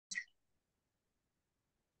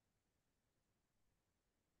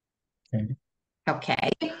Okay. Okay.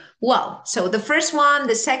 Well, so the first one,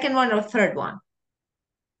 the second one, or third one?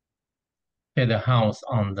 Okay, the house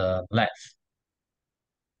on the left.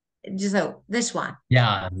 So this one.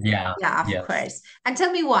 Yeah, yeah, Yeah, of yes. course. And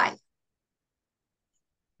tell me why.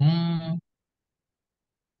 Mm,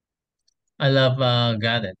 I love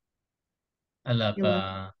garden. I love You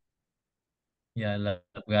yeah, I love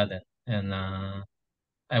garden, and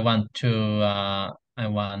I want to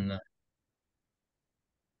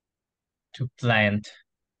plant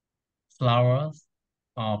flowers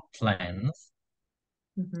or plants.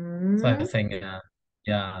 So I Mhm. think yeah,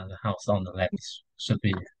 the house on the left should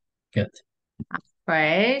be good.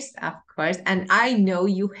 Course, of course. And I know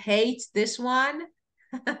you hate this one.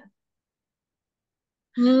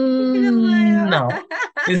 No,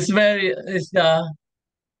 it's the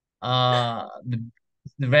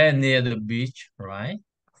very near the beach, right?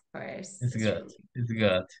 Of course, It's that's good. really, It's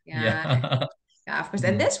good. yeah, Yeah. yeah, of course.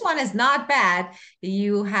 And Mm, this one is not bad.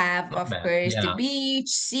 You have, not of bad. course, the Yeah. beach,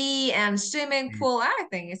 sea, and swimming pool. I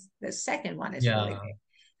think it's the second one is really Yeah. good.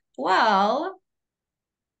 Well,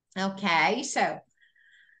 okay, so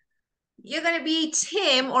you're gonna be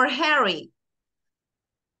Tim or Harry.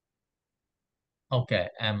 Okay.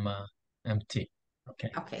 I'm T.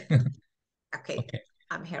 Okay. Okay, okay, Okay.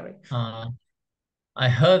 I'm Harry. Uh, I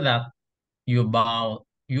heard that you're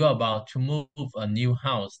about to move a new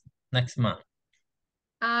house next month.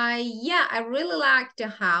 Yeah, I really like the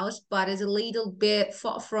house, but it's a little bit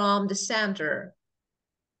far from the center.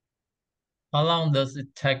 How long does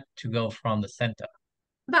it take to go from the center?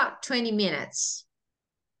 About 20 minutes.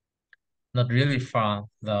 Not really far,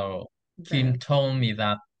 though. The Kim told me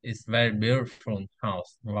that it's very beautiful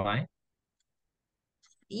house, right?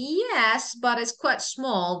 Yes, but it's quite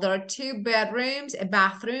small. There are two bedrooms, a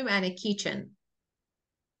bathroom, and a kitchen.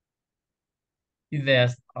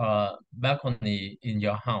 There's a balcony in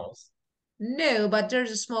your house. No, but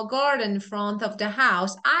there's a small garden in front of the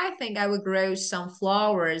house. I think I would grow some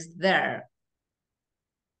flowers there.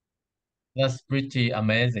 That's pretty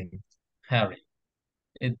amazing, Harry.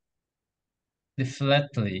 It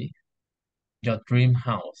definitely your dream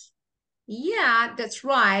house. Yeah, that's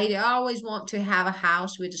right. I always want to have a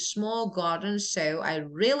house with a small garden, so I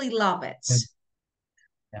really love it.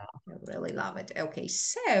 Yeah. I really love it. Okay,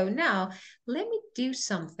 so now let me do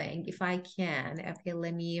something if I can. Okay,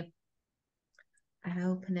 let me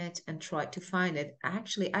open it and try to find it.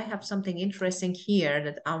 Actually, I have something interesting here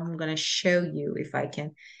that I'm gonna show you if I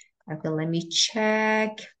can. Okay, let me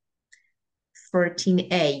check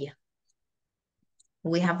 14A.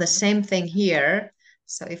 We have the same thing here.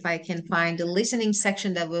 So if I can find the listening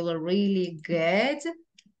section that will be really good.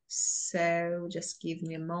 So just give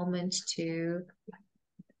me a moment to,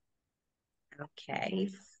 okay,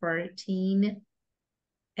 14A.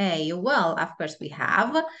 Well, of course we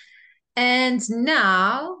have. And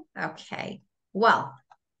now, okay, well,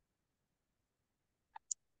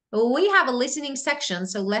 we have a listening section,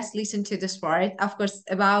 so let's listen to this part. Of course,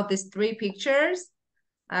 about these three pictures.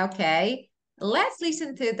 Okay, let's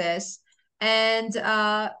listen to this. And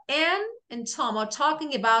Anne and Tom are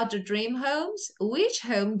talking about the dream homes. Which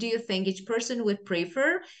home do you think each person would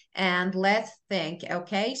prefer? And let's think.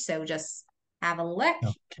 Okay, so just have a look.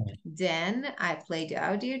 Okay. Then I play the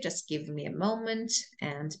audio. Just give me a moment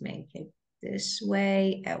and make it this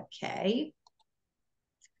way. Okay.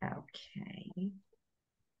 Okay.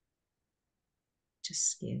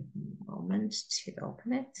 Just give me a moment to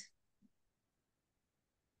open it.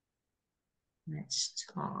 Let's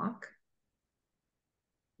talk.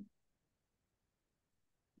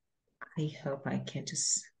 I hope I can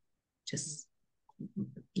just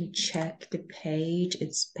check the page.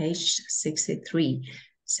 It's page 63.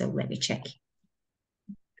 So let me check.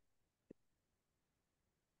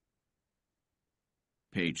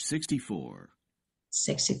 Page 64.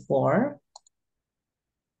 64.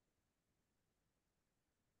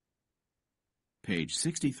 Page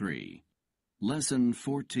 63. Lesson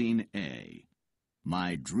 14A.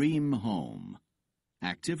 My Dream Home.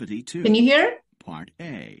 Activity Can 2. you hear? Part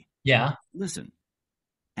A. Yeah. Listen.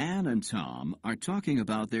 Anne and Tom are talking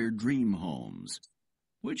about their dream homes.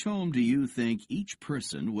 Which home do you think each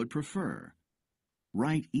person would prefer?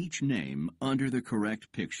 Write each name under the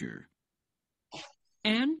correct picture.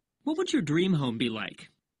 Anne, what would your dream home be like?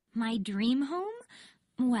 My dream home?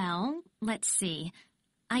 Well, let's see.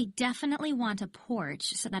 I definitely want a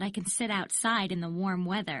porch so that I can sit outside in the warm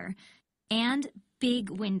weather. And big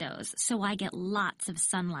windows so I get lots of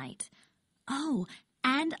sunlight. Oh,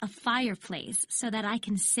 and a fireplace so that I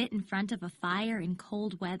can sit in front of a fire in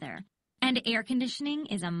cold weather. And air conditioning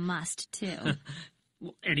is a must, too.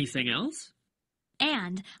 Anything else?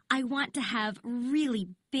 And I want to have really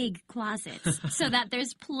big closets so that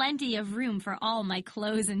there's plenty of room for all my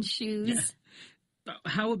clothes and shoes.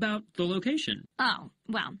 How about the location? Oh,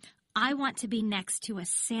 well, I want to be next to a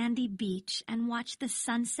sandy beach and watch the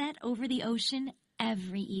sunset over the ocean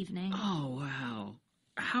every evening. Oh, wow.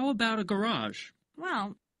 How about a garage?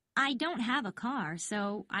 Well, I don't have a car,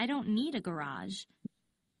 so I don't need a garage.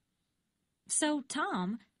 So,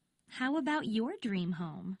 Tom, how about your dream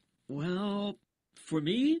home? Well, for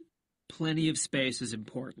me, plenty of space is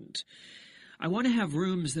important. I want to have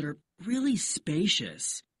rooms that are really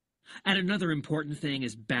spacious. And another important thing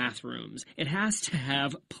is bathrooms. It has to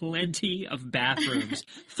have plenty of bathrooms,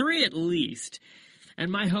 3 at least. And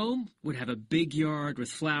my home would have a big yard with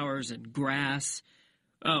flowers and grass.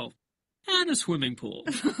 Oh, and a swimming pool.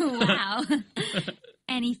 Wow.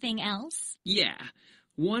 Anything else? Yeah,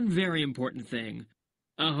 one very important thing.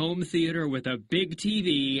 A home theater with a big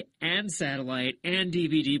TV and satellite and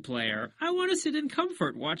DVD player. I want to sit in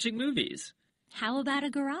comfort watching movies. How about a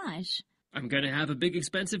garage? I'm going to have a big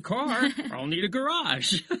expensive car. I'll need a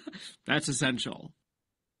garage. That's essential.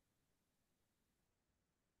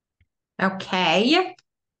 Okay.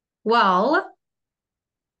 Well,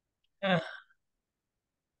 Ah,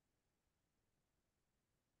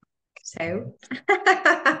 so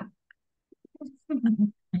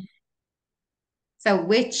so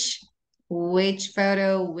which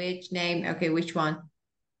photo, which name? Okay, which one?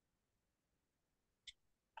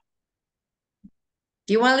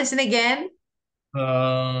 Do you want to listen again?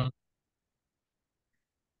 uh,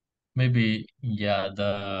 maybe yeah.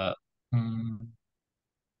 Mm,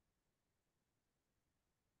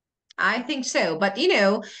 I think so, but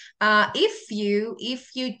if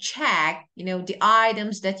you check, the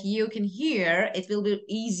items that you can hear, it will be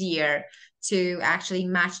easier to actually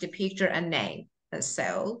match the picture and name.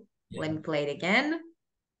 So yeah. let me play it again.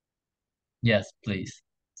 Yes, please.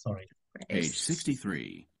 Sorry. Page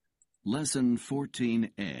 63. Lesson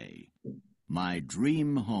 14A. My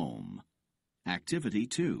Dream Home. Activity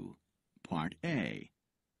 2. Part A.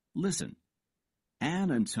 Listen.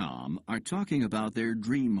 Anne and Tom are talking about their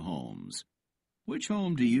dream homes. Which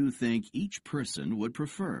home do you think each person would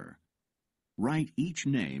prefer? Write each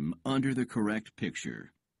name under the correct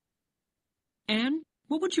picture. Anne,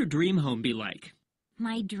 what would your dream home be like?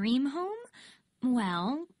 My dream home?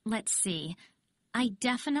 Well, let's see. I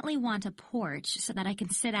definitely want a porch so that I can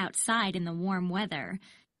sit outside in the warm weather.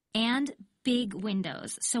 And big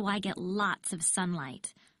windows so I get lots of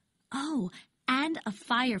sunlight. Oh, and a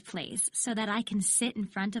fireplace so that I can sit in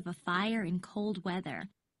front of a fire in cold weather.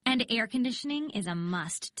 And air conditioning is a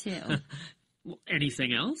must, too.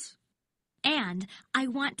 Anything else? And I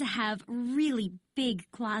want to have really big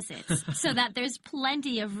closets so that there's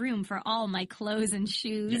plenty of room for all my clothes and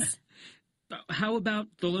shoes. How about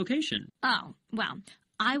the location? Oh, well,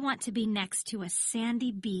 I want to be next to a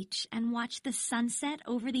sandy beach and watch the sunset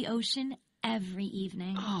over the ocean every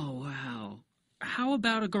evening. Oh, wow. How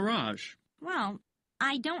about a garage? Well,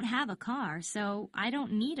 I don't have a car, so I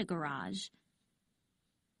don't need a garage.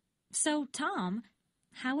 So, Tom,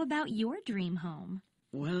 how about your dream home?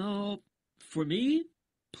 Well, for me,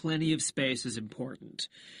 plenty of space is important.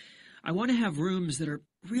 I want to have rooms that are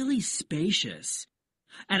really spacious.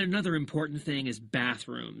 And another important thing is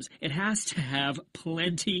bathrooms. It has to have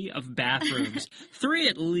plenty of bathrooms, 3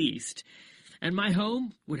 at least. And my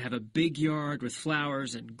home would have a big yard with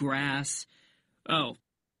flowers and grass. Oh,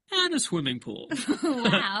 and a swimming pool.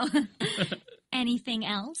 Wow. Anything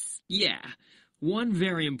else? Yeah, one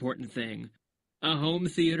very important thing. A home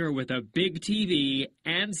theater with a big TV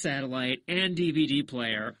and satellite and DVD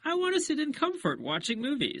player. I want to sit in comfort watching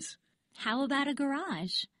movies. How about a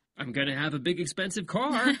garage? I'm going to have a big expensive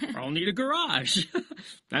car. I'll need a garage.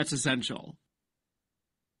 That's essential.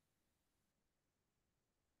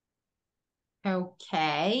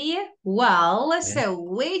 Okay. Well, Yeah. so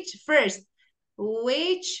which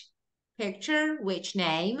picture, which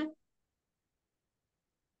name?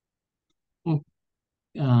 Oh,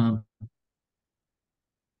 uh,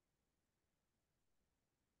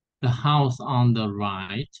 the house on the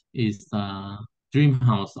right is the dream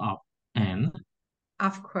house of Anne.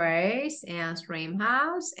 Of course, and Dream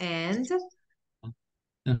House, and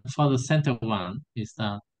And for the center one is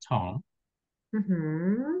the Tom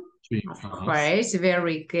mhm, dream of house. course,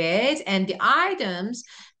 very good. And the items,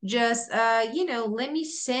 just let me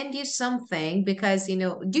send you something because do you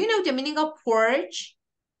know the meaning of porch?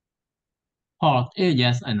 Porch.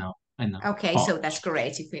 Yes, I know. I know. Okay, so that's Porch.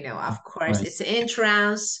 great if you know. Of course, Right. it's the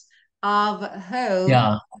entrance of home.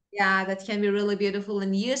 Yeah. Yeah, that can be really beautiful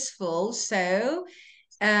and useful. So,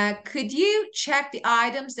 could you check the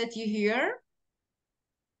items that you hear?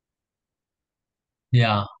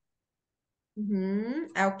 Yeah,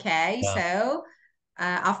 Okay, yeah. so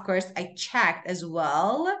of course I checked as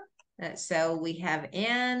well. So we have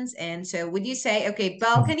Anne's, and so would you say, okay,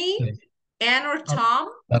 balcony, Okay. Anne or Uh, Tom?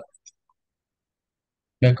 Ba-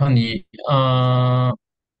 balcony.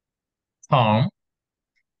 Tom.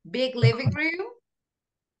 Big living Balcony. room,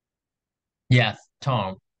 Yes,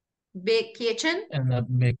 Tom. big kitchen, And a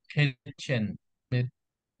big kitchen. Big,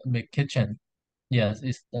 big kitchen. Yes,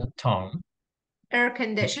 it's the Tom. air Big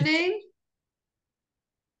kitchen. conditioning,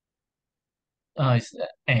 It's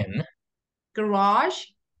N. garage.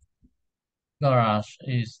 Garage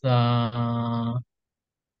is Tom.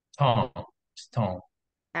 It's Tom.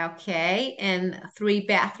 Okay, and three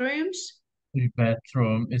bathrooms, The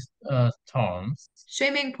bedroom is Tom's.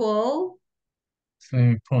 swimming pool,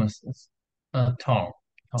 Swimming pool is Tom. Tom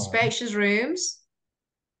spacious rooms,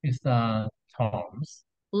 is Tom's.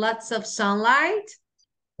 lots of sunlight,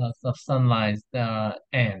 Lots of sunlight.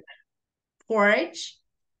 And porch,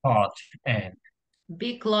 porch and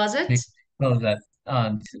big closet, big closet.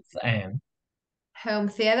 This is and home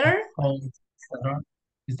theater, home center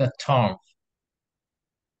is the Tom.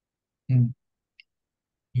 Mm,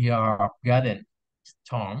 Your garden is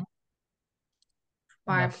Tom. The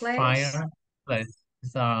fireplace, fireplace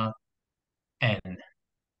is and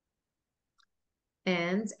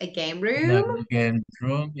and a game the room. game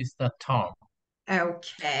room is the Tom.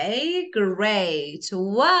 Okay, great.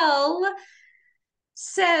 Well,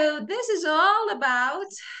 so this is all about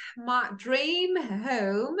my dream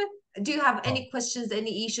home. Do you have Oh, any questions,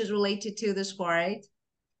 any issues related to this part?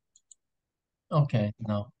 okay.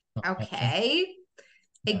 No, no question. Okay.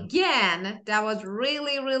 Yeah. Again, that was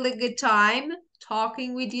really, really good time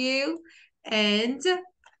talking with you. And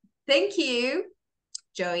thank you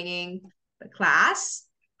joining the class.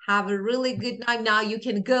 Have a really good night. Now you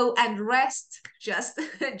can go and rest. Just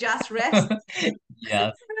rest.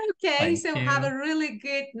 Yes. Okay, Thank so have you. a really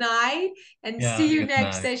good night and see Yeah. you Good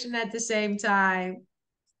next night. session at the same time.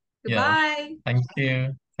 Yeah. Goodbye. Thank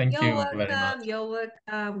you. Thank You're you very much. welcome. You're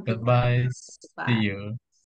welcome. Goodbye. Goodbye. See Goodbye. you.